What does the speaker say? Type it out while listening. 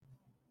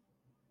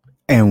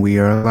And we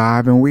are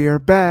live and we are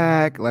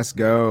back. Let's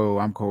go.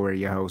 I'm Corey,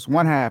 your host,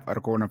 one half of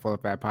the Corner Full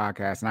of Fat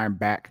podcast. And I'm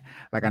back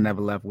like I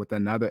never left with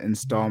another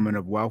installment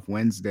of Wealth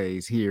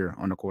Wednesdays here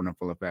on the Corner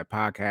Full of Fat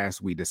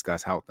podcast. We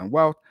discuss health and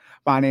wealth,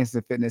 finance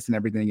and fitness, and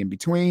everything in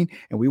between.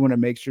 And we want to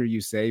make sure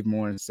you save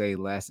more and save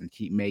less and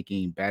keep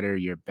making better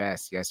your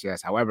best. Yes,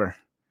 yes. However,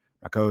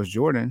 my co-host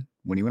Jordan,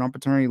 when he went on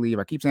paternity leave,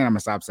 I keep saying I'm gonna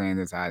stop saying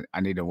this. I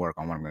need to work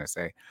on what I'm gonna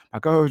say. My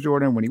co-host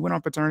Jordan, when he went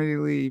on paternity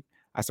leave,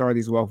 I started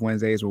these Wealth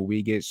Wednesdays where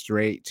we get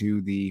straight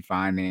to the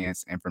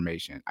finance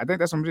information. I think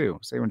that's what I'm gonna do.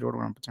 Say when Jordan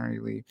went on paternity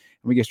leave,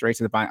 and we get straight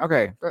to the finance.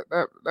 Okay,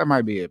 that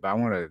might be it, but I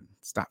want to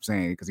stop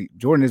saying it because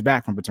Jordan is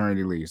back from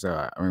paternity leave.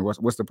 So I mean,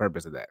 what's the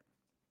purpose of that?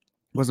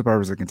 What's the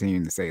purpose of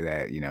continuing to say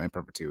that, in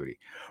perpetuity?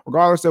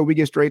 Regardless, though, we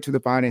get straight to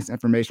the finance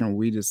information where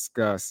we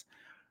discuss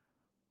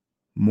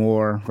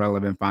more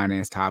relevant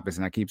finance topics.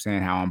 And I keep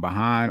saying how I'm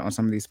behind on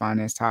some of these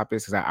finance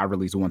topics because I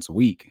release once a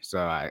week.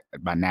 So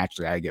by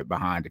naturally I get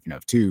behind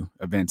if two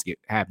events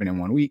happen in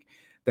 1 week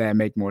that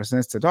make more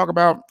sense to talk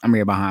about. I'm gonna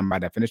get behind by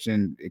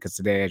definition because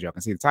today, as y'all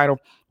can see the title,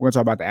 we're gonna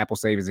talk about the Apple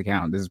savings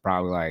account. This is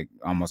probably like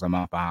almost a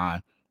month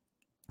behind.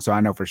 So I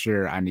know for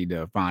sure I need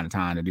to find a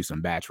time to do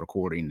some batch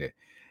recording to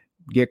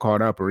get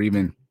caught up or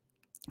even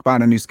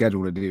find a new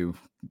schedule to do.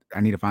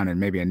 I need to find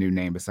maybe a new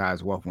name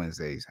besides Wealth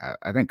Wednesdays.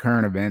 I think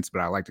current events,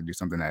 but I like to do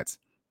something that's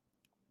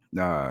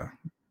uh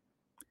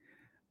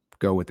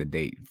go with the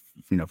date,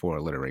 for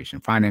alliteration.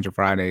 Financial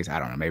Fridays, I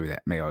don't know,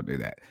 maybe I'll do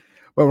that.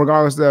 But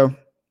regardless though,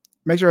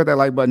 make sure to hit that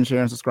like button,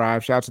 share, and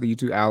subscribe. Shout out to the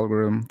YouTube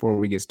algorithm before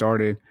we get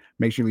started.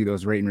 Make sure you leave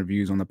those rating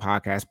reviews on the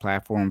podcast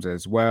platforms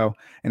as well.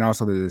 And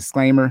also the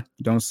disclaimer,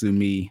 don't sue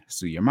me,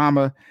 sue your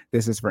mama.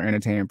 This is for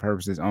entertainment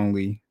purposes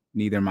only.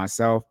 Neither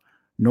myself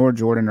nor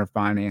Jordan are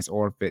finance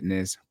or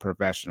fitness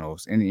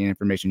professionals. Any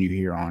information you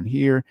hear on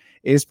here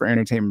is for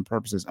entertainment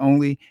purposes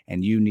only,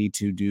 and you need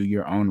to do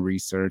your own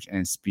research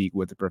and speak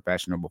with a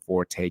professional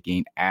before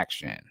taking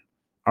action.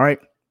 All right.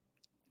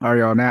 All right,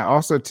 y'all. Now,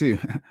 also, too,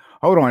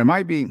 hold on. It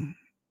might be,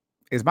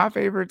 is my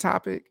favorite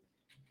topic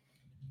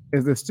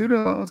is the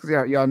student loans,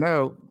 because y'all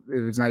know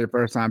if it's not your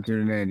first time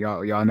tuning in,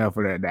 y'all know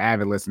for the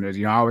avid listeners,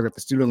 I always got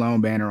the student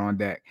loan banner on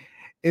deck.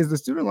 Is the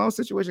student loan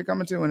situation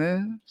coming to an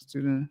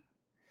end?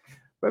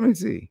 Let me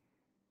see.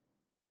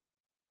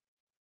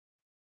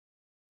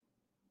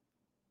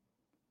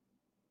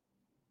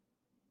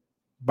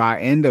 By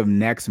end of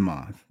next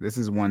month, this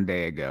is one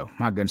day ago.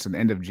 My goodness, at the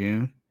end of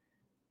June,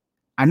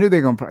 I knew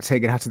they're gonna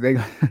take it out. So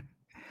they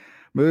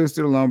millions of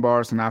student loan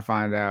borrowers cannot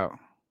find out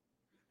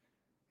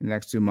in the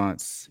next 2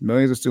 months.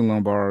 Millions of student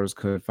loan borrowers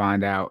could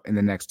find out in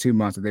the next 2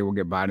 months that they will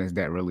get Biden's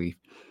debt relief.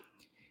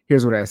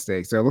 Here's what at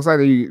stake. So it looks like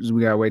we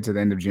gotta wait till the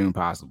end of June,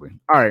 possibly.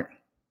 All right,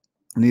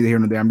 neither here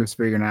nor there. I'm just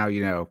figuring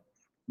out,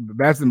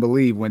 best and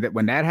believe when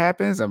that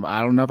happens.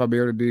 I don't know if I'll be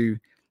able to do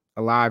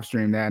a live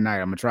stream that night.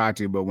 I'm gonna try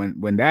to, but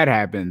when that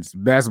happens,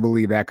 best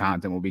believe that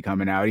content will be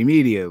coming out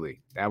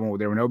immediately. There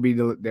will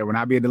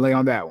not be a delay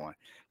on that one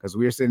because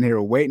we're sitting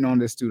here waiting on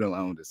this student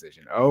loan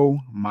decision. Oh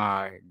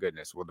my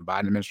goodness, will the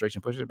Biden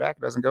administration push it back?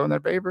 It doesn't go in their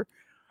favor.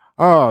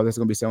 Oh, this is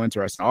gonna be so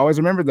interesting. Always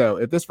remember though,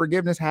 if this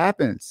forgiveness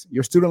happens,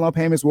 your student loan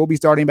payments will be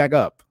starting back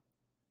up.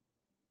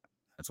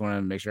 I just want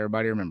to make sure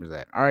everybody remembers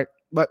that. All right,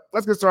 but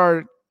let's get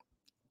started.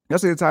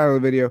 Let's see the title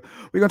of the video.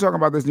 We're gonna talk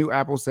about this new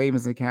Apple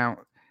savings account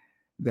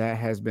that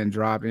has been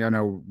dropped. And y'all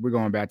know we're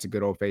going back to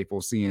good old faithful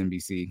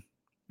CNBC.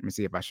 Let me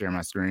see if I share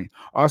my screen.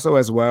 Also,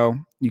 as well,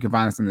 you can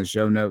find us in the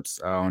show notes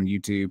on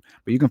YouTube,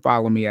 but you can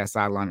follow me at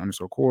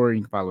sideline_Corey.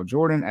 You can follow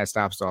Jordan at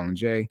Stop Stalling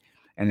J,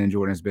 and then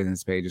Jordan's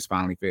business page is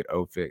Finally Fit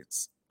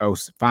 06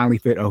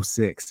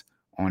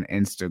 on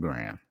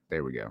Instagram.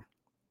 There we go.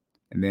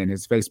 And then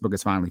his Facebook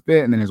is Finally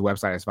Fit, and then his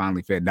website is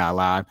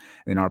finallyfit.live.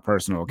 And our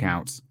personal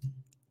accounts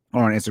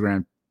are on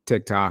Instagram,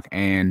 TikTok,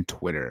 and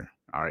Twitter.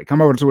 All right,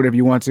 come over to Twitter if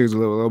you want to. It's a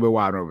little bit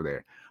wild over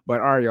there.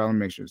 But all right, y'all, let me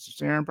make sure it's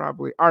sharing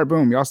properly. All right,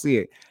 boom, y'all see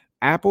it.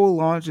 Apple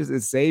launches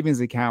its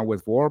savings account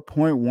with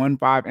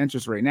 4.15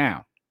 interest rate.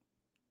 Now,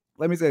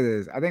 let me say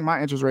this. I think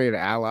my interest rate at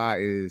Ally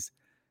is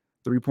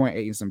 3.8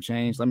 and some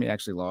change. Let me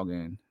actually log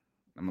in.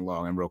 I'm gonna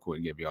log in real quick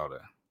and give y'all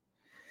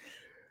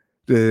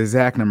the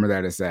exact number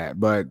that it's at.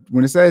 But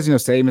when it says,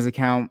 savings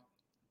account,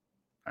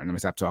 all right, let me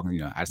stop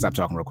talking. I stopped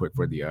talking real quick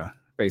for the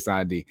Face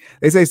ID.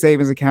 They say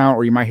savings account,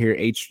 or you might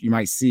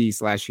see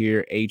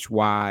 /here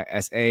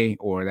HYSA,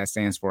 or that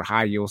stands for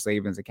high yield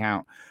savings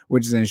account,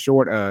 which is in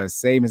short a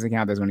savings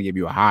account that's going to give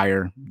you a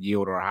higher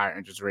yield or a higher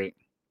interest rate.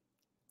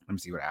 Let me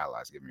see what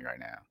Ally's giving me right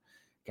now.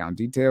 Account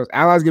details.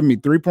 Ally's giving me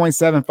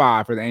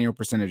 3.75 for the annual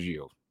percentage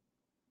yield.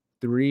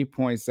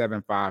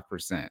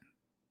 3.75%,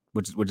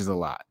 which is a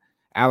lot.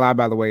 Ally,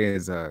 by the way,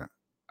 is an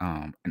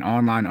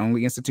online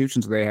only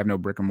institution, so they have no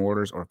brick and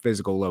mortars or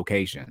physical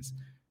locations.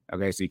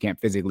 Okay, so you can't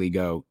physically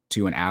go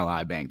to an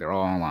Ally bank. They're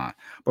all online.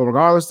 But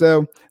regardless,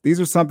 though, these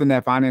are something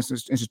that financial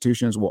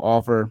institutions will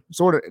offer.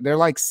 They're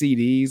like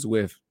CDs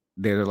with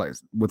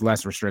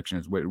less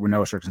restrictions, with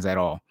no restrictions at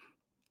all.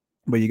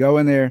 But you go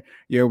in there,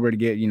 you're able to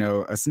get,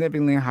 a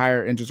significantly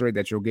higher interest rate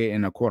that you'll get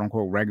in a quote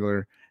unquote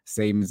regular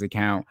savings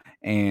account.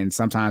 And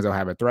sometimes they'll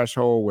have a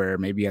threshold where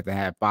maybe you have to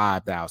have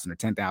 $5,000 or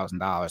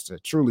 $10,000 to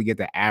truly get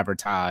the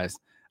advertised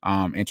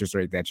interest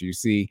rate that you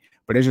see.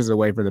 But it's just a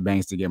way for the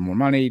banks to get more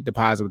money,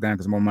 deposit with them,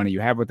 because the more money you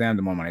have with them,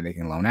 the more money they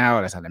can loan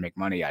out. That's how they make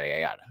money, yada,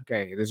 yada, yada.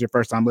 Okay, if this is your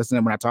first time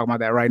listening, we're not talking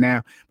about that right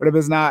now. But if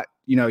it's not,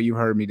 you've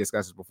heard me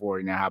discuss this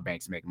before, how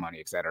banks make money,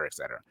 et cetera, et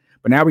cetera.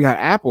 But now we got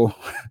Apple.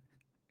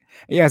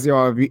 Yes,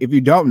 y'all, if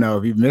you don't know,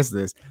 if you've missed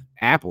this,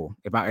 Apple,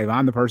 if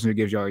I'm the person who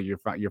gives y'all your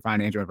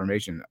financial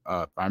information,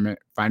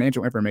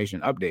 financial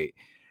information update,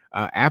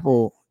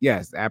 Apple,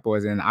 yes, Apple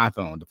is in the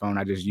iPhone, the phone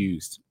I just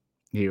used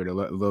here to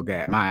look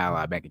at my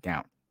Ally bank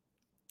account.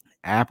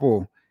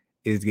 Apple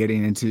is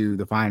getting into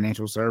the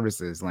financial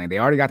services lane. They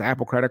already got the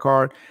Apple credit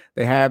card.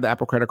 They have the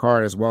Apple credit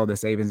card as well, the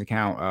savings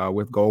account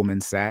with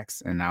Goldman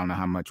Sachs. And I don't know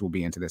how much will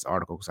be into this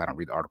article because I don't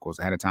read the articles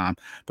ahead of time,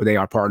 but they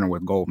are partnering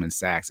with Goldman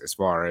Sachs as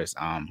far as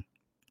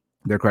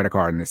their credit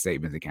card and the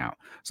savings account.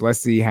 So let's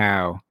see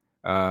how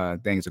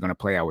things are going to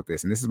play out with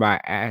this. And this is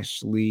by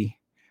Ashley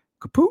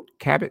Caput.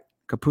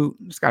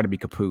 It's got to be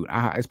Caput.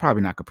 It's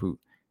probably not Caput.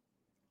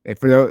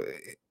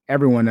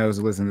 Everyone knows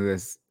to listen to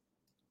this,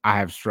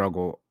 I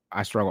struggle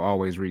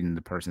always reading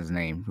the person's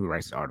name who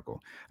writes the article.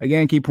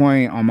 Again, key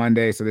point on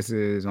Monday. So this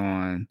is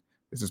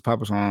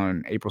published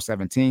on April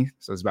 17th.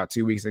 So it's about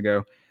 2 weeks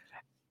ago.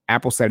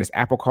 Apple said its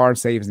Apple Card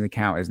savings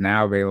account is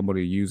now available to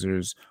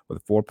users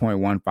with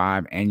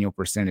 4.15 annual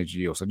percentage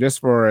yield. So just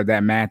for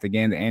that math,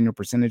 again, the annual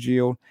percentage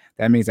yield,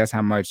 that means that's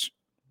how much.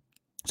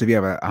 So if you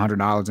have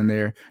 $100 in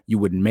there, you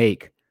would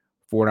make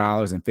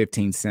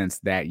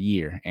 $4.15 that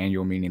year,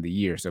 annual meaning the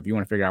year. So if you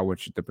want to figure out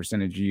what the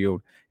percentage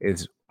yield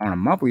is on a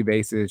monthly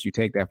basis, you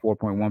take that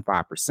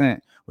 4.15%,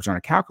 which on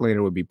a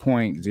calculator would be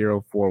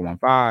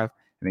 0.0415, and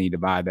then you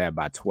divide that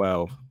by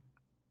 12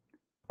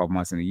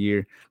 months in a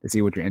year to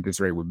see what your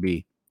interest rate would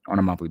be on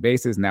a monthly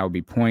basis, and that would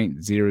be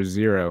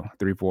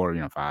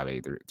 0.0034,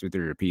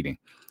 5833 repeating.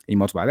 And you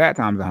multiply that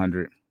times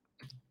 100,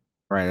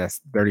 right?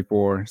 That's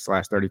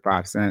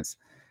 34/35 cents,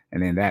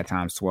 and then that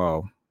times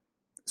 12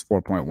 is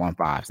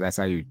 4.15. So that's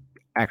how you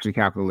actually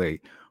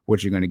calculate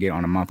what you're going to get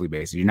on a monthly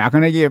basis. You're not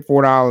going to get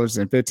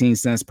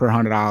 $4.15 per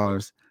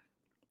 $100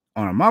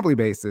 on a monthly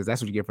basis.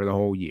 That's what you get for the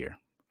whole year.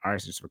 All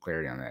right, so just for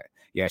clarity on that.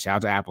 Yeah, shout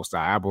out to Apple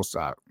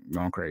stock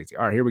going crazy.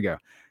 All right, here we go.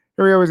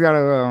 Here we always got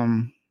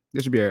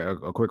this should be a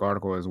quick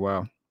article as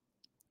well.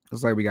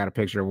 Looks like we got a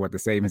picture of what the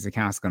savings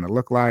account is going to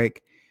look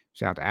like.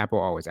 Shout out to Apple,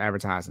 always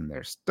advertising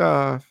their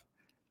stuff.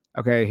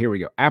 Okay, here we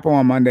go. Apple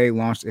on Monday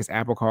launched its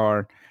Apple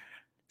Card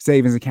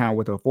savings account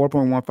with a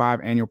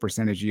 4.15 annual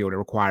percentage yield. It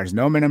requires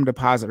no minimum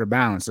deposit or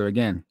balance. So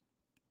again,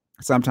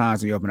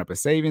 sometimes when you open up a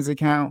savings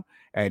account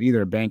at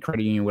either a bank,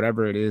 credit union,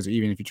 whatever it is, or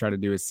even if you try to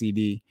do a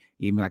CD,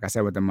 even like I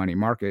said with the money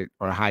market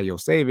or high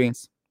yield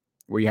savings,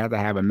 where you have to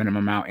have a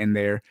minimum amount in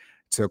there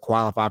to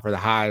qualify for the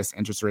highest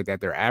interest rate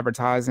that they're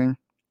advertising,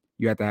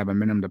 you have to have a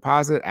minimum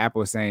deposit.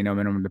 Apple is saying no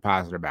minimum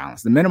deposit or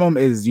balance. The minimum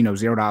is,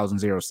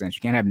 $0.00.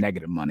 You can't have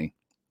negative money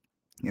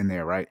in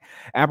there, right?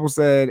 Apple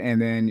said,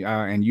 and then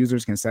and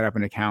users can set up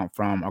an account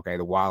from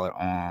the wallet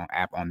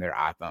app on their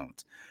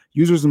iPhones.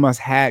 Users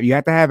you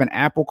have to have an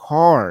Apple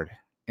Card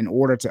in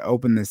order to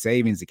open the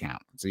savings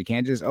account. So you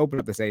can't just open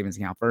up the savings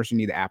account. First, you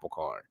need the Apple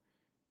Card.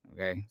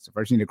 Okay, so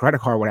first you need a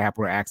credit card with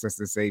Apple to access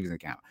the savings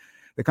account.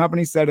 The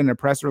company said in a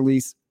press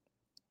release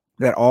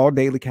that all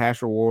daily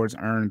cash rewards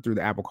earned through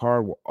the Apple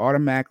Card will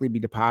automatically be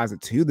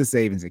deposited to the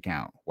savings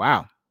account.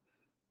 Wow,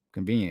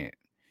 convenient.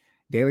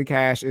 Daily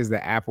Cash is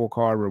the Apple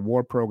Card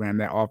reward program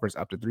that offers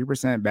up to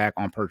 3% back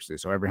on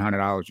purchases. So every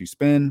 $100 you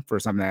spend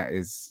for something that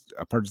is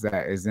a purchase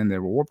that is in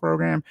the reward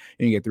program,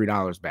 you get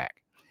 $3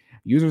 back.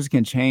 Users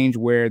can change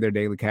where their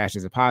daily cash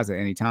is deposited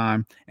at any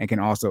time and can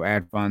also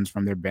add funds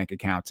from their bank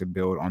account to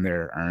build on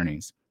their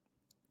earnings.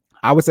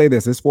 I would say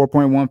this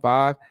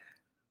 4.15.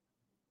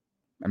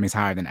 I mean, it's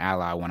higher than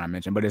Ally one I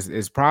mentioned, but it's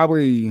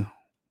definitely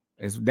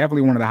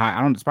one of the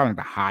high. It's probably not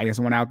the highest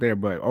one out there,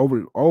 but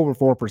over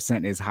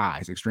 4% is high.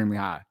 It's extremely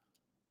high.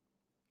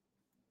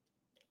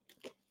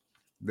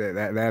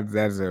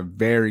 That's a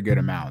very good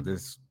amount.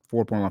 This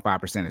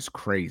 4.15% is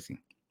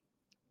crazy.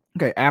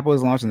 Okay, Apple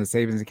is launching the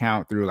savings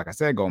account through, like I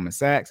said, Goldman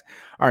Sachs.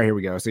 All right, here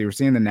we go. So you're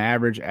seeing the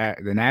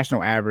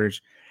national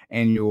average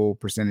annual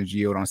percentage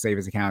yield on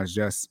savings account is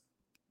just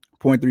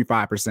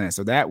 0.35%.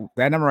 So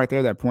that number right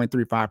there, that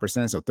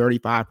 0.35%, so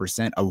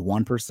 35% of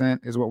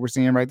 1% is what we're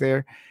seeing right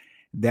there.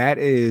 That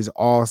is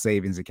all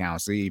savings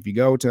accounts. So if you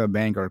go to a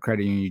bank or a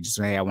credit union, you just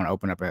say, hey, I want to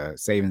open up a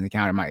savings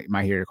account. It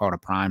might hear it called a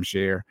prime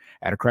share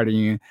at a credit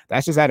union.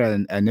 That's just at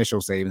an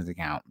initial savings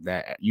account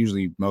that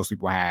usually most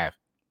people have,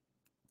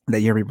 that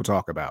you hear people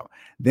talk about.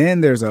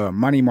 Then there's a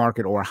money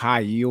market or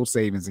high yield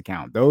savings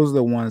account. Those are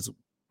the ones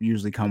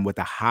usually come with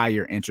a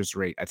higher interest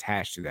rate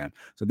attached to them.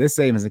 So this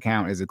savings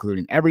account is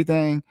including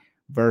everything,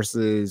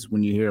 versus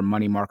when you hear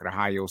money market or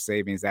high yield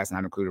savings, that's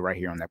not included right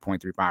here on that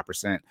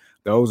 0.35%.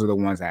 Those are the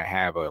ones that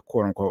have a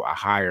quote unquote a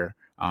higher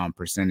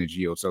percentage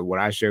yield. So what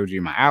I showed you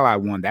in my Ally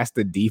one, that's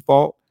the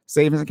default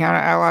savings account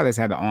at Ally. That's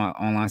had the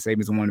online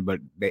savings one,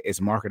 but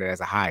it's marketed as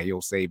a high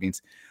yield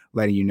savings,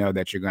 letting you know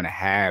that you're going to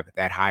have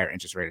that higher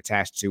interest rate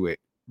attached to it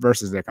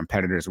versus their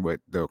competitors with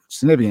the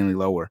significantly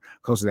lower,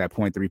 close to that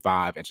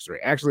 0.35 interest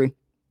rate. Actually,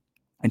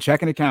 and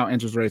checking account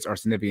interest rates are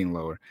significantly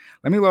lower.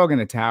 Let me log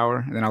into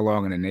Tower, and then I'll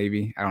log into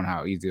Navy. I don't know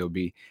how easy it'll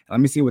be. Let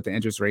me see what the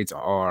interest rates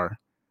are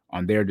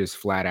on their just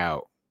flat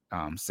out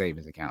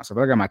savings account. So if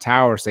I look at my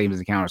Tower savings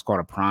account, it's called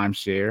a Prime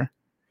Share.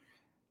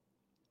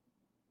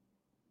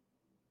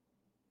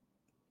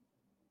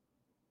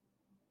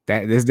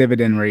 That this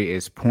dividend rate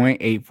is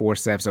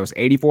 0.847. So it's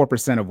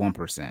 84% of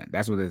 1%.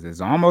 That's what this is.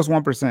 It's almost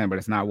 1%, but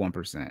it's not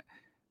 1%.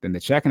 Then the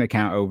checking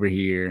account over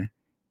here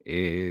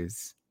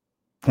is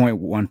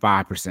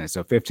 0.15%.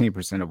 So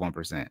 15% of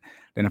 1%.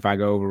 Then if I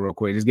go over real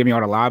quick, just give me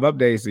all the live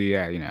updates. So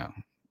yeah,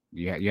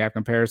 you have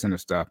comparison of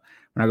stuff.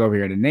 When I go over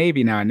here to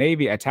Navy, now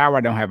Navy at Tower,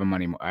 I don't have a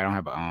money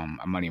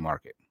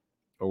market,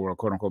 or will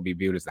quote unquote be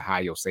viewed as the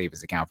high yield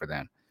savings account for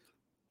them.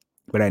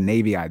 But at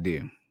Navy, I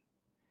do.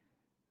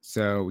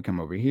 So we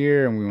come over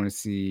here and we want to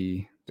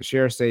see the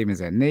share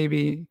savings at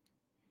Navy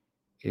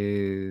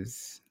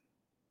is,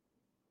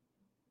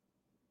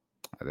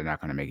 they're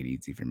not going to make it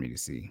easy for me to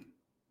see.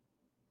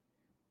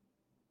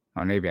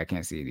 Oh, Navy, I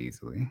can't see it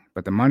easily.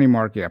 But the money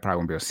market, I probably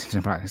won't be able to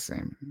see. Probably the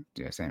same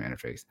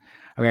interface.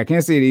 Okay, I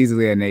can't see it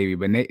easily at Navy,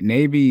 but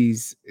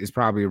Navy's is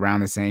probably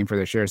around the same for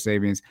their share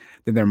savings.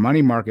 Then their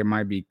money market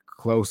might be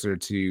closer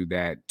to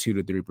that 2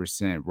 to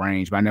 3%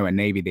 range. But I know at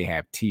Navy, they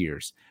have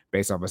tiers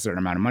based off a certain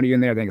amount of money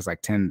in there. I think it's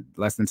like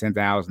less than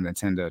 10,000, then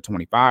 10 to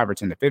 25 or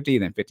 10 to 50,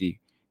 then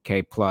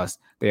 50K plus.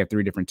 They have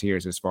 3 different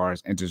tiers as far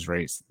as interest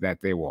rates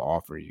that they will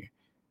offer you.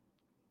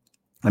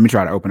 Let me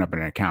try to open up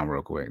an account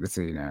real quick. Let's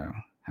see now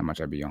how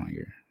much I'd be on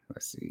here.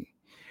 Let's see.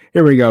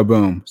 Here we go.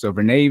 Boom. So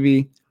for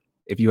Navy,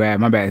 if you have,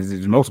 my bad,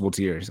 there's multiple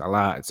tiers, a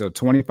lot. So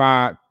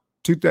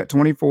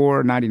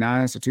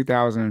 24.99, so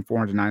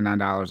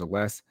 $2,499 or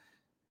less.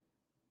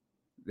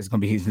 It's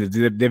gonna be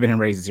the dividend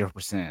rate is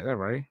 0%. Is that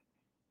right?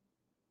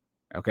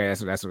 Okay,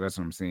 that's what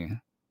I'm seeing.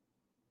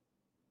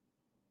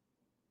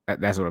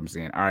 That's what I'm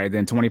seeing. All right,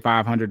 then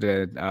 2,500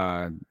 to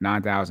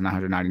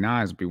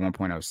 9,999 would be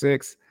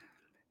 1.06.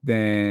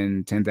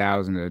 Then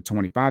 10,000 to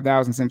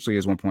 25,000 essentially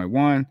is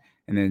 1.1,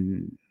 and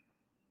then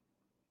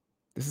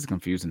this is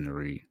confusing to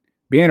read.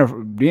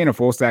 Being a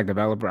full stack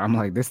developer, I'm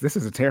like this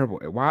is a terrible.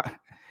 Why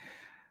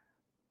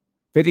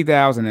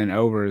 50,000 and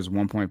over is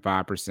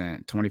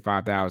 1.5%.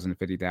 25,000 to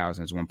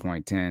 50,000 is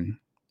 1.10.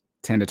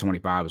 10 to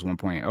 25 is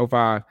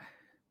 1.05.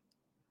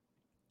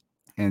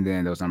 And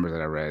then those numbers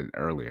that I read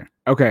earlier.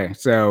 Okay,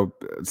 so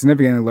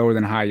significantly lower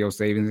than a high yield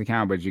savings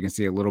account, but you can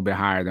see a little bit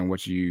higher than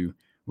what you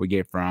would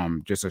get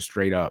from just a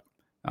straight up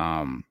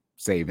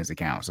savings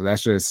account. So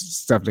that's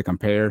just stuff to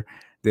compare.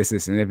 This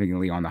is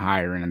significantly on the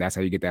higher end, and that's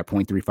how you get that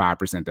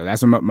 0.35% though.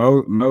 That's what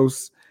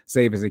most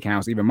savings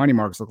accounts, even money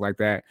markets, look like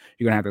that.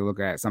 You're gonna have to look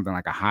at something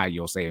like a high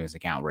yield savings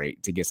account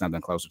rate to get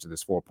something closer to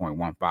this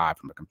 4.15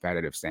 from a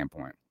competitive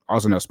standpoint.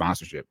 Also, no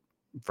sponsorship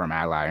from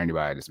Ally or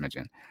anybody I just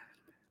mentioned.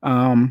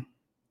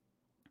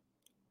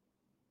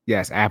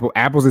 Yes,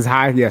 Apple's is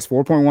high. Yes,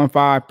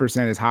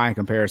 4.15% is high in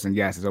comparison.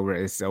 Yes,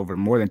 it's over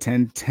more than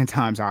 10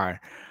 times higher.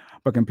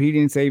 But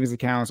competing savings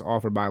accounts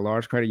offered by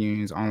large credit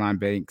unions, online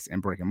banks,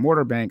 and brick and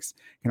mortar banks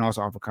can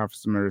also offer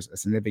customers a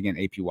significant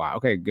APY.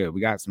 Okay, good.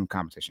 We got some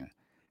competition.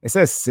 It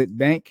says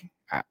Citibank.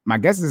 My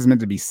guess is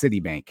meant to be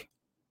Citibank,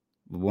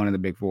 one of the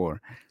big four.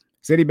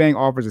 Citibank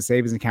offers a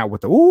savings account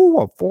with a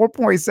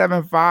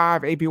 4.75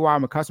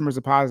 APY when customers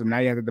deposit. Now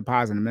you have to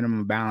deposit a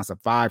minimum balance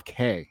of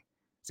 $5K.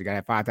 So you got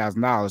to have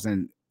 $5,000.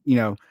 And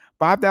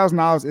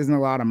 $5,000 isn't a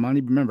lot of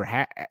money. But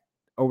remember,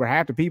 over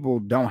half the people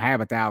don't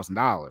have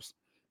 $1,000.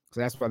 So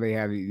that's why they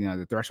have,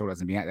 the threshold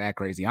doesn't be that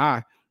crazy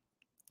high.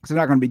 So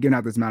they're not going to be giving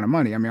out this amount of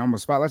money. I mean,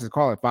 almost let's just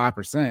call it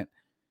 5%.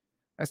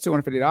 That's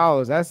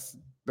 $250. That's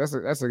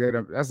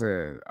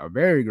a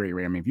very great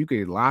rate. I mean, if you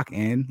could lock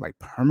in like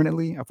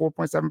permanently at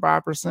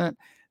 4.75%,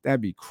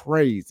 that'd be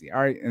crazy. All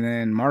right. And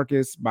then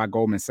Marcus by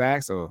Goldman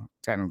Sachs. So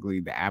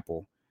technically the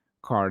Apple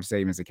card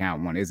savings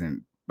account one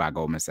isn't by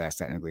Goldman Sachs.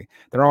 Technically,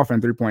 they're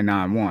offering 3.91.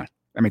 I mean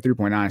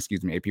 3.9.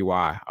 Excuse me, APY.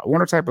 I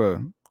wonder type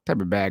of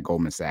bag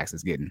Goldman Sachs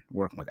is getting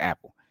working with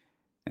Apple,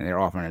 and they're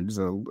offering just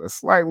a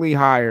slightly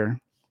higher,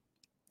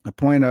 a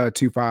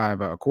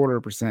 0.25, a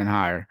 0.25%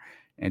 higher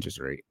interest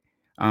rate.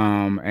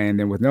 And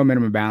then with no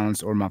minimum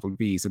balance or monthly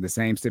fees. So the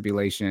same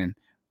stipulation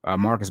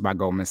Marcus by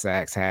Goldman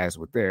Sachs has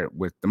with the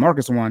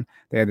Marcus one,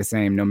 they have the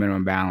same no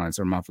minimum balance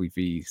or monthly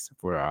fees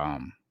for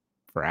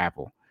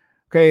Apple.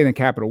 Okay, then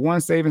Capital One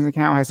savings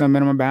account has no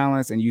minimum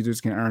balance and users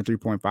can earn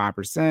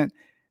 3.5%.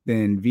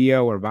 Then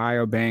VO or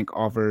Vio Bank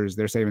offers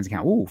their savings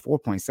account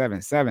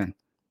 4.77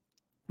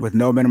 with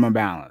no minimum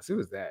balance. Who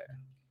is that?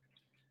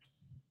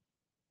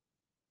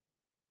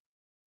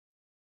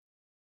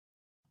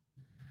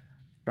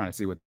 Trying to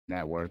see what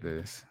net worth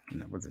is.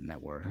 What's the net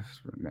worth?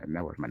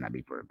 Net worth might not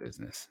be for a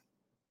business.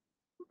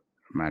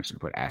 I might actually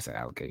put asset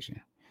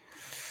allocation.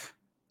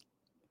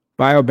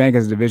 Biobank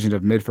is a division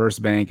of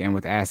MidFirst Bank and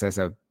with assets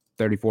of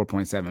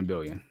 $34.7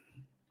 billion.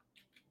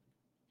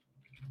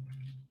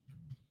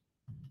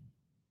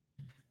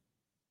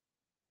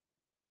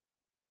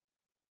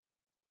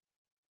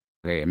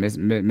 Okay,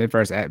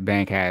 MidFirst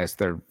Bank has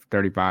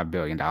 $35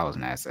 billion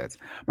in assets.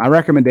 My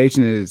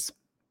recommendation is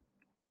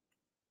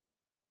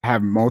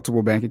have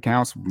multiple bank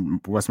accounts.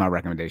 What's my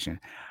recommendation?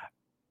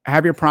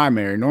 Have your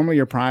primary. Normally,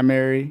 your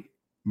primary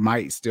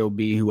might still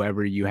be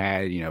whoever you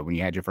had, when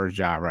you had your first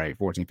job, right?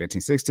 14, 15,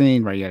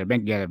 16, right? You had a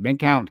bank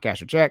account,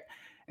 cash or check.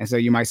 And so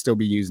you might still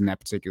be using that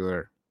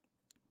particular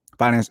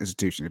financial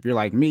institution. If you're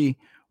like me,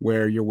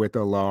 where you're with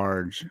a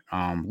large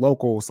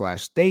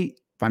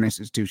local/state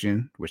financial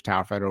institution, which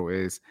Tower Federal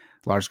is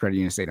the largest credit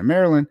union in the state of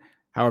Maryland.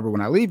 However,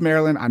 when I leave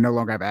Maryland, I no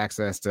longer have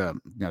access to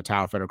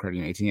Tower Federal credit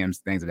union ATMs,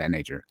 things of that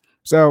nature.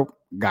 So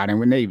got in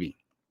with Navy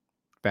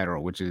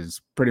Federal, which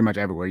is pretty much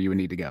everywhere you would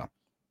need to go.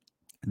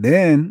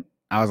 Then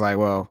I was like,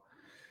 well,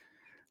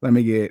 let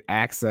me get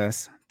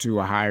access to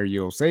a higher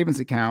yield savings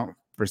account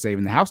for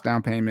saving the house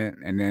down payment.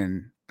 And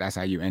then that's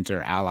how you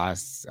enter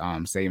Ally's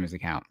savings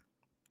account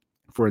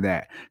for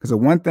that. Because the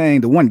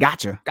one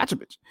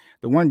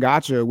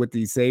gotcha with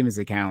these savings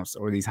accounts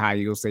or these high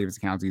yield savings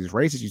accounts, these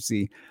rates that you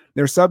see,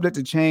 they're subject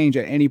to change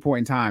at any point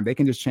in time. They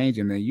can just change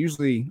them. They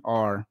usually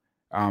are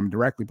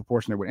directly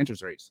proportionate with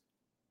interest rates.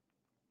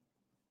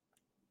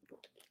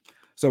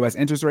 So as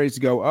interest rates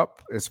go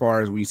up, as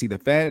far as when you see the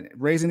Fed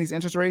raising these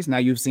interest rates, now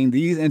you've seen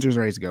these interest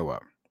rates go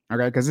up.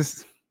 Okay,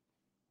 because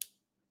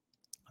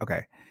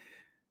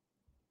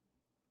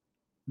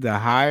the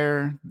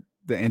higher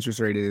the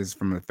interest rate is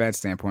from the Fed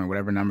standpoint,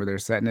 whatever number they're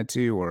setting it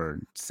to or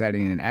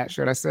setting it at,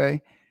 should I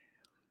say,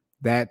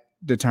 that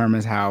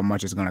determines how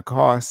much it's going to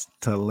cost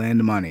to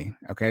lend money.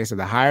 Okay, so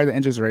the higher the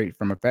interest rate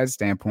from a Fed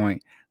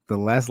standpoint, the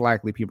less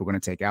likely people are going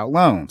to take out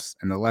loans.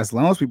 And the less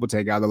loans people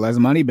take out, the less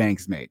money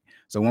banks make.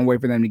 So one way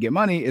for them to get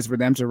money is for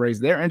them to raise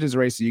their interest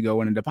rate so you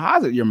go in and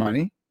deposit your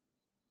money.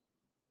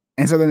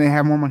 And so then they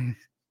have more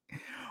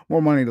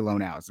money to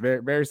loan out. It's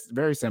very, very,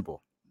 very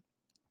simple.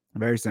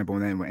 Very simple.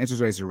 And then when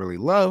interest rates are really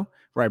low,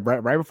 right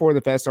before the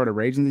Fed started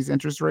raising these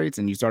interest rates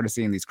and you started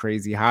seeing these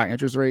crazy high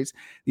interest rates,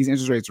 these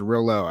interest rates are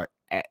real low.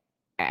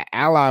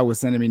 Ally was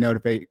sending me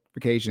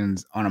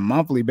notifications on a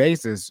monthly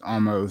basis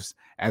almost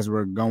as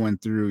we're going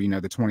through,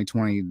 the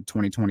 2020,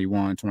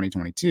 2021,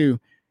 2022,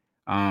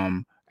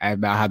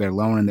 about how they're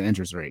lowering the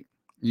interest rate.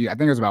 I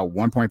think it was about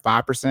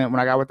 1.5% when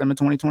I got with them in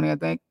 2020, I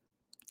think.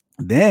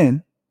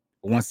 Then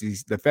once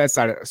the Fed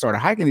started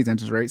hiking these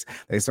interest rates,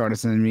 they started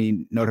sending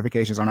me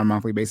notifications on a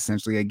monthly basis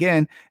essentially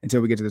again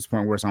until we get to this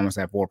point where it's almost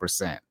at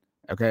 4%.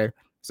 Okay.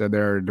 So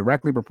they're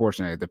directly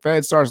proportionate. If the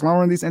Fed starts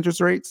lowering these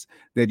interest rates,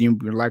 then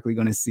you're likely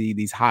going to see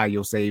these high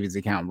yield savings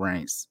account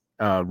rates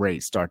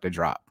start to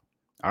drop.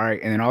 All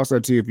right. And then also,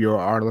 too, if you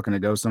are looking to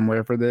go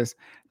somewhere for this,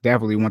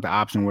 definitely want the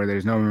option where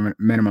there's no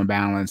minimum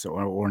balance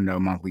or no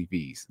monthly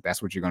fees.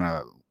 That's what you're going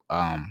to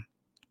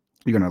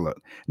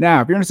look.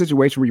 Now, if you're in a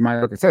situation where you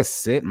might look, it says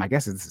CIT, my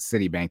guess it's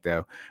Citibank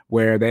though,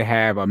 where they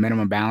have a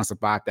minimum balance of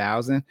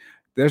 5,000.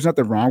 There's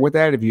nothing wrong with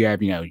that. If you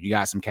have, you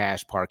got some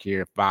cash park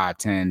here, 5,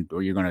 10,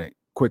 or you're going to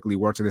quickly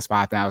work to this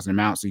 5,000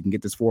 amount so you can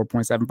get this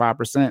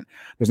 4.75%.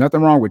 There's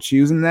nothing wrong with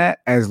choosing that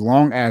as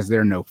long as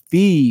there are no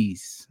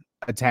fees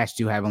attached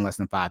to having less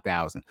than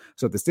 5,000.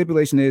 So if the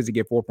stipulation is to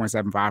get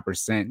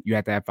 4.75%, you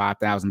have to have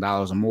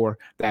 $5,000 or more.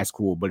 That's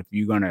cool. But if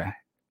you're going to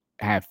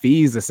have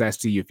fees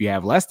assessed to you, if you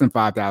have less than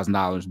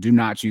 $5,000, do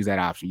not choose that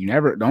option.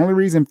 The only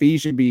reason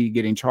fees should be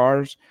getting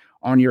charged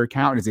on your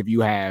account is if you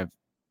have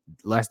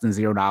less than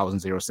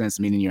 $0.00,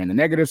 meaning you're in the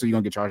negative. So you're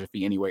going to get charged a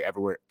fee anyway,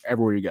 everywhere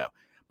you go.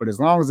 But as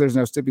long as there's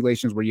no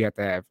stipulations where you have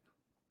to have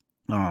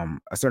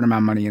a certain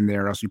amount of money in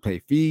there, or else you pay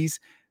fees,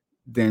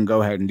 then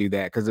go ahead and do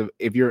that. Because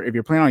if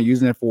you're planning on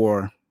using it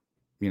for,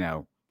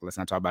 let's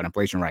not talk about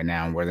inflation right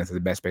now and where this is the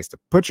best place to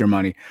put your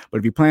money. But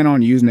if you plan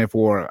on using it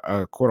for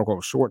a quote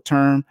unquote short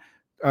term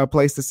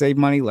place to save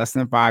money, less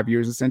than 5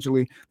 years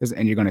essentially,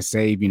 and you're going to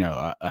save,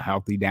 a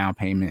healthy down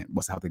payment.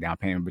 What's a healthy down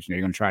payment? But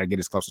you're going to try to get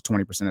as close to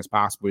 20% as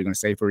possible. You're going to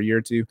save for a year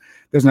or two.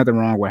 There's nothing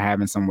wrong with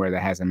having somewhere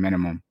that has a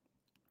minimum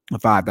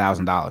of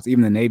 $5,000.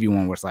 Even the Navy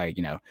one was like,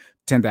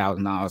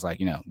 $10,000. Like,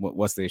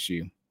 what's the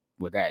issue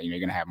with that? You're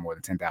going to have more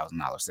than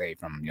 $10,000 saved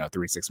from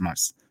 3 to 6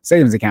 months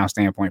savings account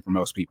standpoint for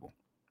most people.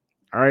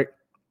 All right.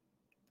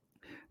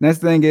 Next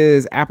thing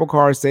is Apple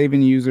Card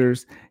saving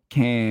users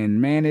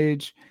can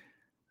manage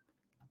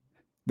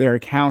their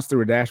accounts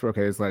through a dashboard.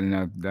 Okay, it's letting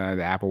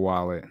the Apple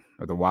Wallet,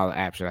 or the Wallet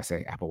app, should I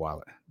say Apple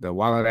Wallet, the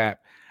Wallet app,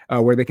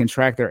 where they can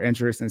track their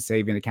interest and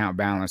saving account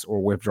balance or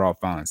withdraw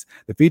funds.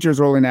 The feature is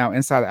rolling out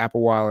inside the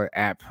Apple Wallet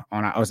app.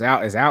 It's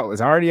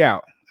already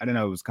out. I didn't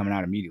know it was coming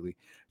out immediately.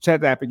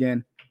 Check the app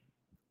again.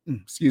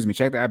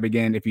 Check the app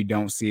again if you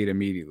don't see it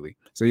immediately.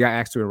 So you got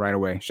access to it right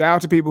away. Shout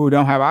out to people who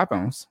don't have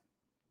iPhones.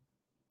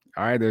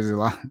 All right, there's a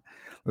lot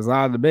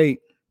of debate.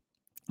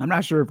 I'm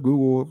not sure if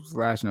Google /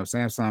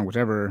 Samsung,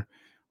 whichever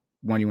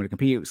one you want to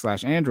compete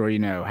 /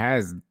 Android,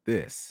 has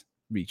this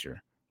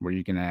feature where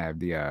you can have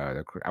the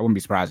I wouldn't be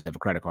surprised if have a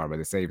credit card, but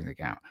the savings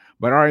account.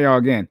 But all right, y'all,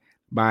 again,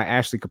 by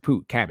Ashley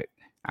Cabot.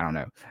 I don't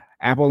know.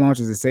 Apple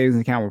launches a savings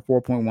account with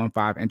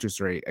 4.15 interest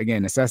rate.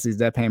 Again, necessities,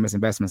 debt payments,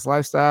 investments,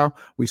 lifestyle.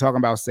 We talking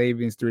about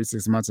savings, 3 to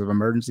 6 months of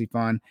emergency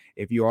fund.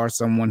 If you are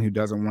someone who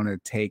doesn't want to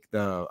take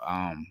the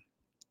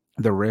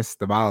the risk,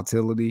 the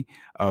volatility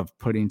of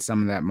putting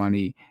some of that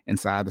money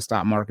inside the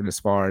stock market as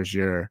far as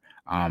your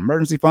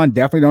emergency fund.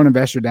 Definitely don't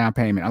invest your down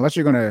payment unless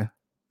you're going to.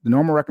 The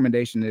normal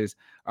recommendation is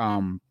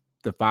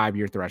the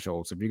 5-year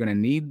threshold. So if you're going to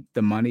need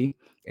the money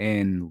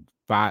in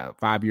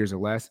 5 years or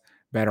less,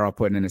 better off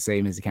putting in a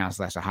savings account /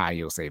 a high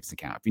yield savings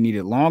account. If you need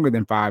it longer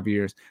than 5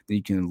 years, then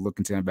you can look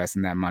into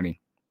investing that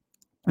money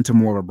into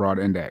more of a broad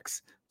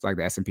index. It's like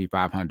the S&P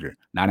 500,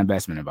 not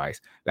investment advice.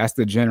 That's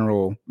the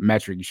general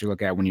metric you should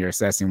look at when you're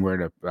assessing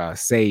where to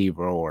save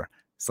or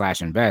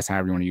 / invest,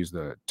 however you want to use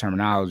the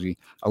terminology,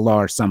 a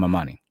large sum of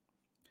money.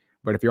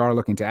 But if you are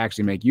looking to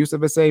actually make use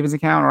of a savings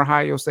account or a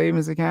high yield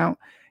savings account,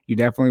 you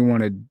definitely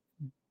want to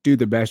do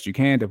the best you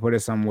can to put it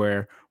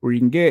somewhere where you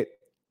can get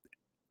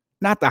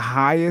not the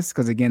highest,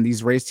 because again,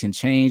 these rates can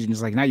change, and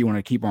it's like now you want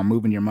to keep on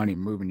moving your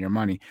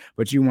money,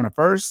 but you want to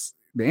first,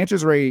 the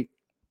interest rate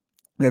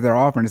that they're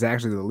offering is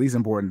actually the least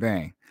important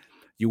thing.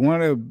 You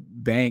want to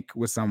bank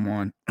with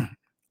someone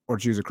or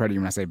choose a credit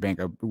union. When I say bank,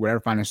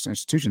 whatever financial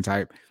institution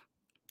type,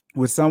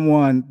 with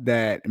someone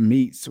that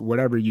meets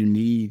whatever you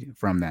need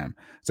from them.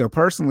 So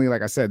personally,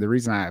 like I said, the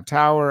reason I have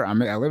Tower,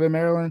 I live in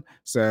Maryland.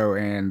 So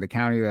in the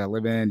county that I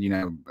live in,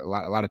 a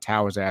lot of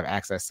towers that have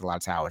access to a lot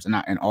of towers, and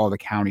not in all the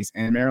counties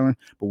in Maryland,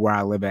 but where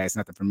I live at, it's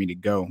nothing for me to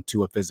go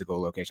to a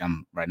physical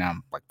location.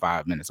 I'm like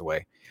 5 minutes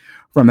away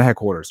from the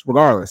headquarters,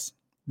 regardless.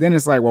 Then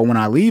it's like, well, when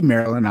I leave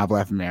Maryland, I've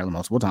left Maryland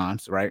multiple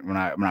times, right? When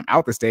I'm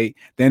out the state,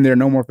 then there are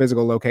no more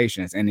physical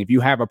locations. And if you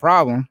have a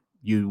problem,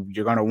 you're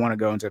going to want to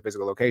go into a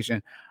physical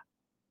location.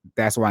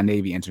 That's why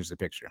Navy enters the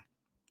picture.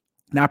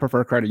 Now I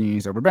prefer credit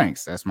unions over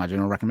banks. That's my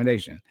general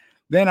recommendation.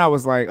 Then I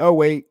was like, oh,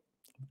 wait,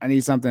 I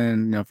need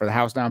something, for the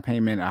house down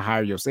payment, a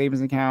higher yield savings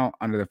account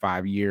under the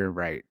 5-year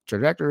right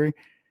trajectory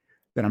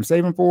that I'm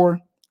saving for.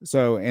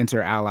 So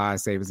enter Ally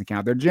Savings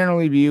Account. They're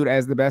generally viewed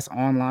as the best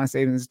online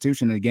savings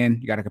institution. And again,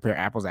 you got to compare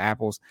apples to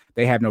apples.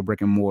 They have no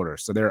brick and mortar.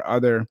 So there are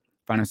other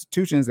financial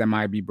institutions that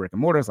might be brick and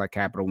mortars like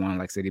Capital One,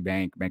 like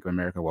Citibank, Bank of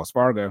America, Wells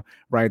Fargo,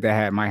 right?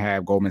 That might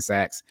have Goldman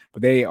Sachs,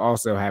 but they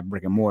also have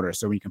brick and mortar.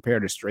 So when you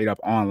compare to straight up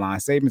online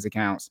savings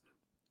accounts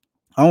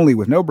only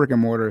with no brick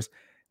and mortars,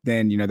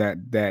 then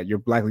that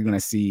you're likely going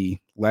to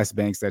see less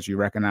banks that you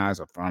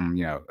recognize from,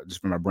 just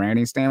from a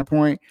branding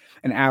standpoint.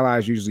 And Ally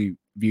is usually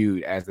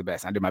viewed as the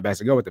best. I do my best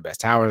to go with the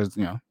best. Tower is,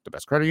 the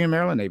best credit union in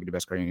Maryland, Navy the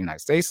best credit union in the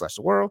United States /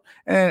 the world,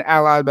 and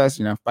Ally the best,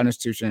 financial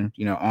institution,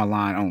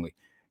 online only.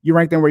 You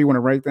rank them where you want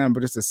to rank them,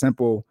 but it's a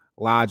simple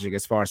logic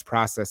as far as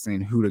processing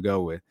who to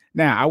go with.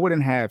 Now, I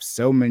wouldn't have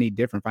so many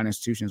different financial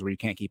institutions where you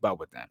can't keep up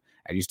with them.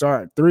 As you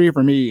start, 3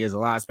 for me is a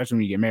lot, especially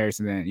when you get married.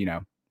 So then,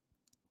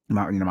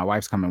 my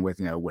wife's coming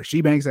with, where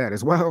she banks at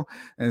as well.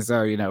 And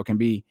so, it can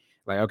be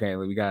like, okay,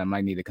 we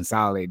might need to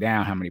consolidate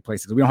down how many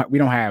places. We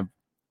don't have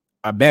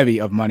a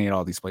bevy of money at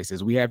all these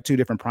places. We have 2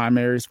 different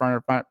primaries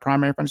for our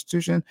primary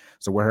institution.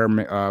 So where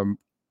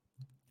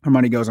her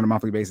money goes on a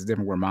monthly basis,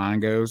 different where mine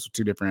goes,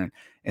 2 different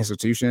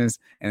institutions.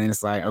 And then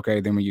it's like,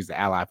 okay, then we use the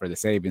Ally for the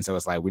savings. So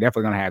it's like, we're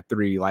definitely going to have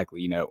 3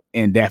 likely,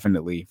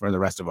 indefinitely for the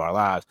rest of our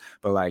lives.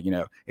 But like,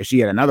 if she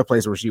had another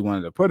place where she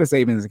wanted to put a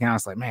savings account,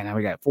 it's like, man, now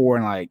we got 4.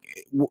 And like,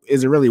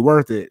 is it really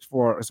worth it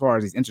for as far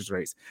as these interest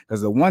rates?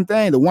 Because the one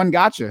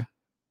gotcha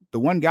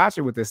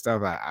with this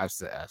stuff,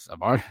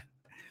 I've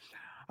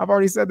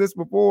already said this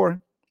before,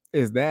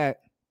 is that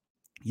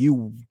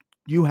you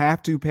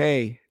have to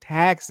pay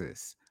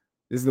taxes.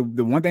 This is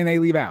the one thing they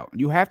leave out.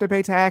 You have to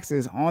pay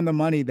taxes on the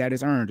money that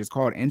is earned. It's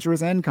called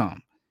interest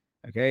income.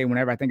 Okay.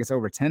 Whenever I think it's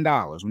over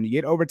 $10, when you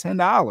get over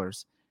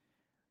 $10,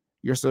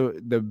 your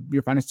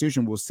financial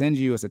institution will send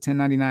you, it's a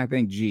 1099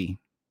 thing. G.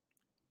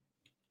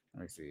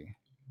 Let me see.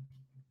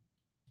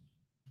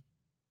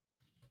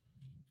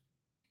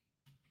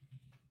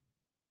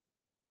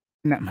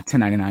 Not my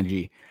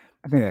 1099G.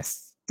 I think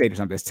that's state or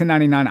something. It's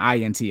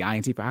 1099 INT.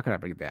 INT for, how could I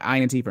forget that?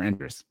 INT for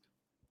interest.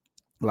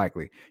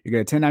 Likely. You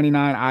get a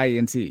 1099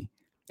 INT.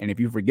 And if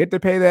you forget to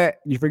pay that,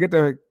 you forget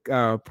to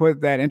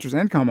put that interest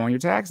income on your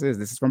taxes.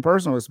 This is from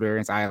personal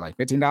experience. I had like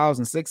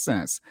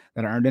 $15.06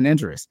 that I earned in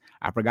interest.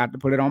 I forgot to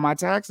put it on my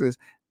taxes.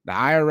 The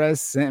IRS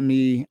sent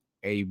me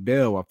a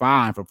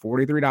fine for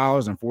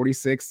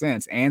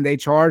 $43.46, and they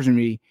charged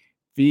me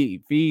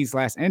fees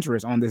 /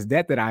 interest on this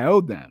debt that I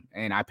owed them,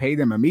 and I paid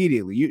them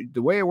immediately.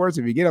 The way it works,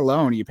 if you get a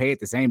loan, you pay it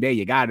the same day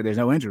you got it. There's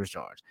no interest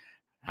charge.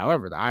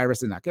 However, the IRS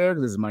did not care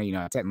because this is money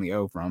I technically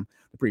owe from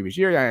the previous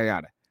year. Yada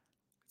yada.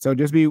 So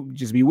just be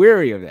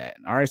wary of that.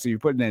 All right. So you're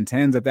putting in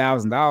tens of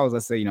thousands of dollars.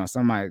 Let's say,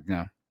 somebody,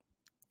 I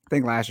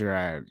think last year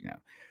I had,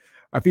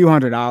 a few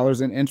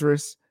 $100s in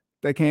interest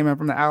that came in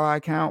from the Ally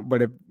account.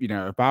 But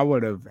if I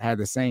would have had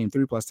the same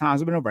 3+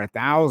 times, it'd been over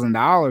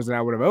 $1,000 that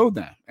I would have owed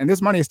them. And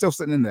this money is still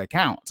sitting in the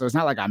account. So it's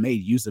not like I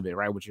made use of it,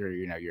 right? With your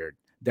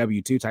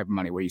W-2 type of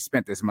money where you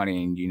spent this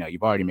money and,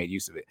 you've already made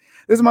use of it.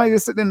 This money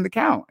is sitting in the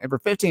account. And for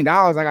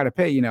 $15, I got to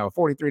pay,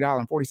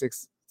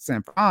 $43.46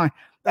 fine.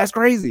 That's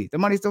crazy. The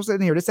money's still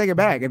sitting here. Just take it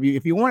back.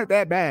 If you want it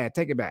that bad,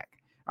 take it back.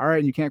 All right.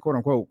 And you can't quote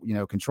unquote,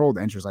 control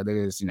the interest like that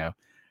is, your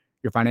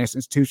financial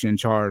institution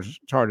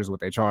charges what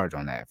they charge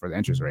on that for the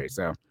interest rate.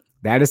 So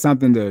that is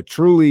something to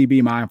truly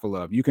be mindful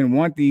of. You can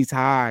want these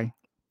high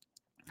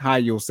high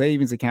yield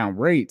savings account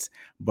rates.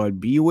 But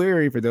be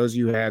wary for those of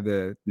you who have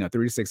the 3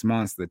 to 6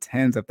 months, the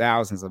tens of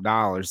thousands of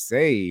dollars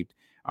saved.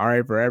 All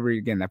right, for every,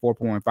 again, that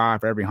 4.5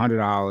 for every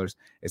 $100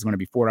 is going to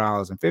be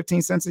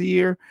 $4.15 a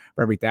year.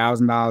 For every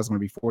 $1,000, it's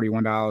going to be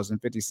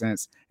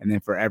 $41.50, and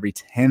then for every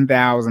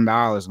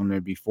 $10,000, it's going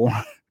to be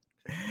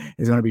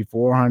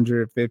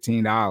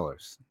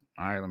 $415.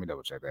 All right, let me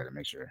double check that and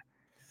make sure.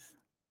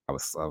 I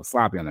was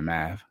sloppy on the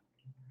math.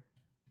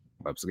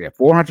 So yeah,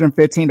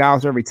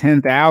 $415 for every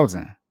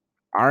 10,000.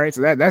 All right,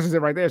 so that's just it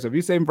right there. So if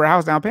you're saving for a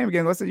house down payment,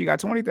 again, let's say you got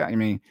 20,000. I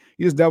mean,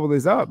 you just double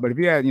this up. But if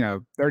you had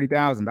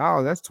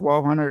 $30,000, that's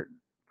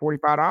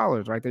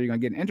 $1,245 right there. You're gonna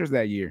get interest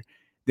that year.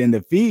 Then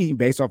the fee,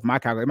 based off my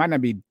calculation, it might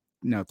not be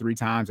 3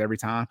 times every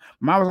time.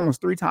 Mine was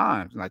almost 3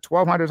 times. Like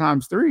 1,200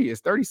 times 3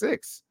 is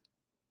 36.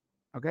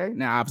 Okay,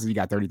 now obviously you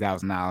got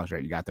 $30,000,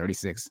 right? You got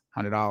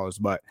 $3,600,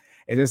 but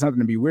it's just something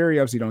to be wary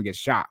of so you don't get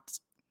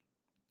shocked.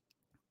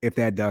 If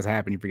that does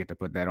happen, you forget to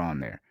put that on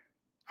there.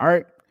 All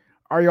right,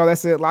 y'all.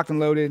 That's it. Locked and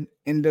loaded.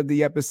 End of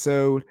the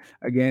episode.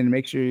 Again,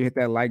 make sure you hit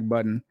that like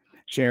button,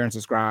 share and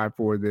subscribe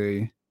for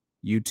the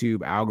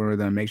YouTube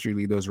algorithm. Make sure you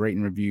leave those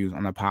rating reviews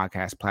on the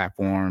podcast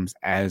platforms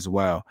as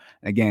well.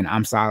 Again,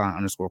 I'm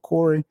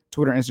Silent_Corey,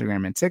 Twitter,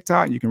 Instagram, and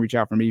TikTok. You can reach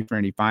out for me for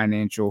any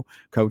financial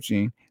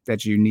coaching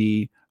that you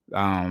need.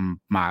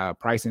 My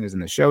pricing is in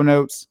the show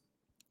notes.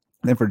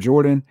 Then for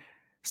Jordan,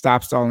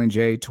 Stop Stalling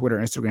J, Twitter,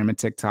 Instagram, and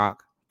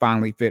TikTok.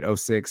 Finally Fit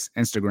 06,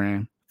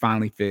 Instagram.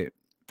 Finally Fit,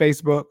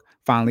 Facebook.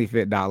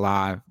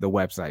 FinallyFit.live, the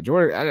website.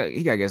 Jordan,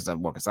 he got to get stuff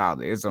more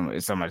consolidated. It's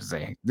so much to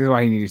say. This is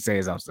why he needs to say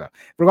his own stuff.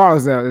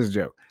 Regardless of this is a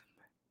joke.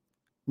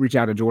 Reach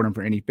out to Jordan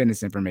for any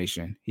fitness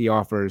information. He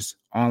offers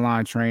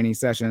online training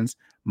sessions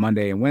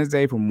Monday and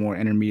Wednesday for more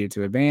intermediate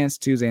to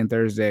advanced. Tuesday and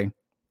Thursday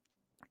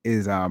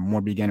is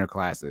more beginner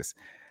classes.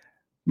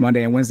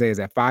 Monday and Wednesday is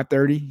at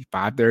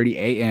 5:30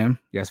 a.m.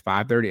 Yes,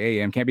 5:30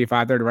 a.m. Can't be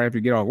 5:30 right after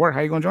you get off work. How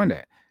are you going to join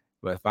that?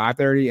 But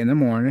 5:30 in the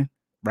morning,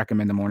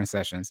 recommend the morning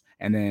sessions.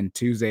 And then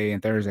Tuesday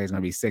and Thursday is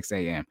going to be 6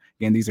 a.m.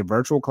 Again, these are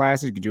virtual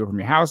classes. You can do it from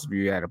your house. If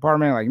you're at an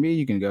apartment like me,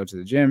 you can go to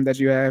the gym that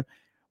you have.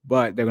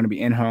 But they're going to be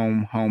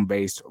in-home,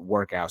 home-based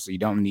workouts. So you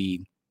don't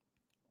need,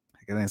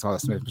 I think it's called a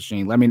Smith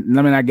machine. Let me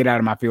not get out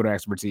of my field of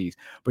expertise.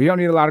 But you don't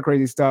need a lot of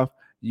crazy stuff.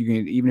 You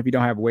can, even if you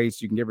don't have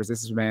weights, you can get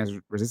resistance bands.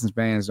 Resistance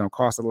bands don't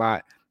cost a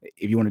lot.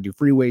 If you want to do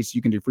free weights,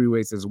 you can do free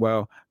weights as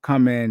well.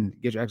 Come in,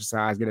 get your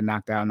exercise, get it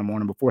knocked out in the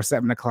morning. Before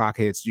 7 o'clock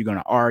hits, you're going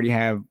to already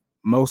have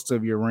most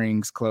of your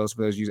rings closed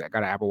for those you got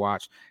an Apple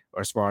Watch,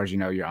 or as far as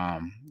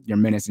your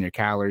minutes and your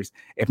calories,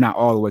 if not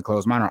all the way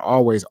closed. Mine are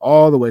always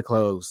all the way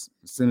closed.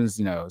 As soon as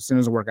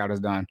the workout is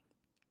done,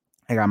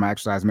 I got my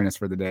exercise minutes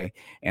for the day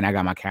and I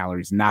got my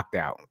calories knocked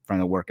out from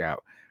the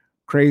workout.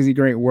 Crazy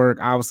great work.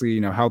 Obviously,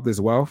 health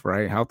is wealth,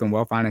 right? Health and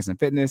wealth, finance and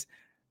fitness.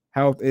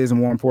 Health is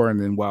more important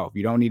than wealth.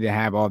 You don't need to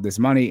have all this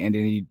money and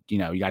then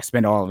you got to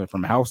spend all of it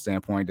from a health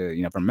standpoint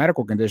to, from a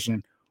medical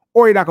condition,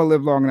 or you're not going to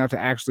live long enough to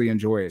actually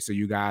enjoy it. So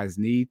you guys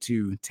need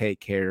to take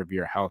care of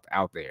your health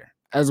out there,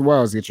 as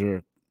well as get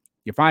your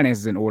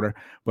finances in order,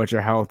 but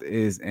your health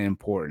is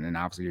important. And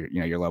obviously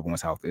your loved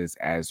one's health is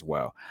as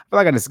well. I feel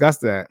like I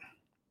discussed that.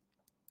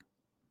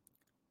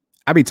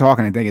 I be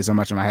talking and thinking so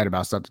much in my head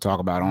about stuff to talk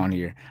about on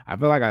here. I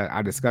feel like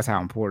I discuss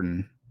how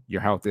important your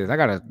health is. I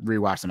got to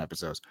rewatch some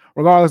episodes.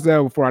 Regardless,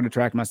 though, before I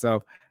detract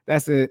myself,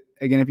 that's it.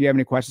 Again, if you have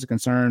any questions,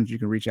 concerns, you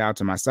can reach out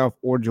to myself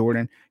or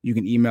Jordan. You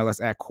can email us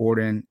at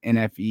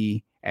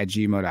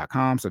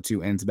CordonNFE@gmail.com. So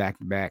 2 N's back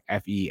to back,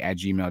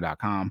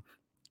 FE@gmail.com.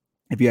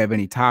 If you have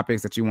any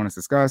topics that you want to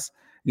discuss,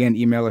 again,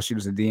 email us, shoot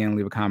us a DM,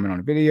 leave a comment on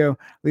the video,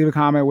 leave a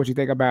comment what you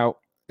think about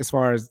as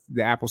far as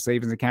the Apple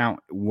savings account.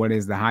 What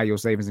is the high yield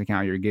savings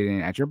account you're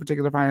getting at your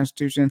particular financial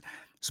institution,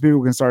 so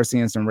people can start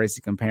seeing some rates,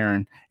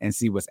 comparing and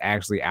see what's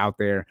actually out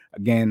there.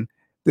 Again,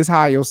 this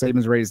high yield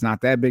savings rate is not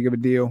that big of a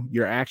deal.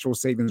 Your actual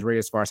savings rate,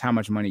 as far as how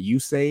much money you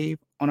save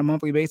on a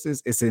monthly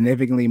basis, is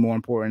significantly more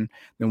important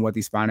than what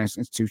these financial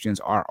institutions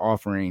are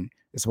offering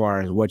as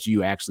far as what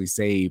you actually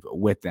save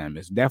with them.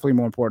 It's definitely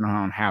more important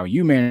on how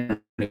you manage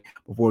it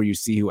before you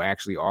see who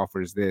actually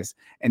offers this.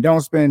 And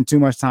don't spend too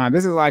much time.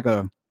 This is like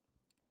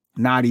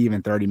not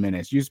even 30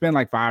 minutes. You spend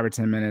like 5 or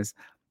 10 minutes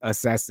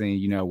assessing,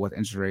 what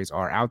interest rates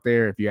are out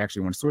there. If you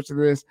actually want to switch to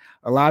this,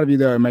 a lot of you,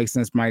 though, it makes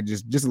sense, might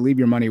just leave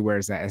your money where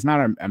it's at. It's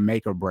not a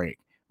make or break,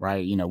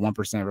 right?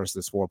 1%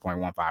 versus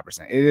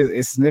 4.15%. It's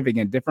a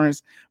significant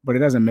difference, but it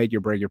doesn't make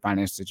or break your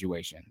financial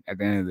situation at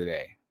the end of the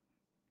day.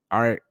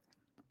 All right,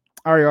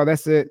 y'all,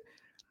 that's it.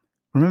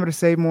 Remember to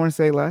save more and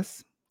say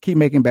less. Keep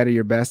making better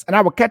your best. And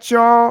I will catch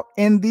y'all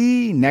in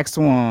the next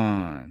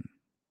one.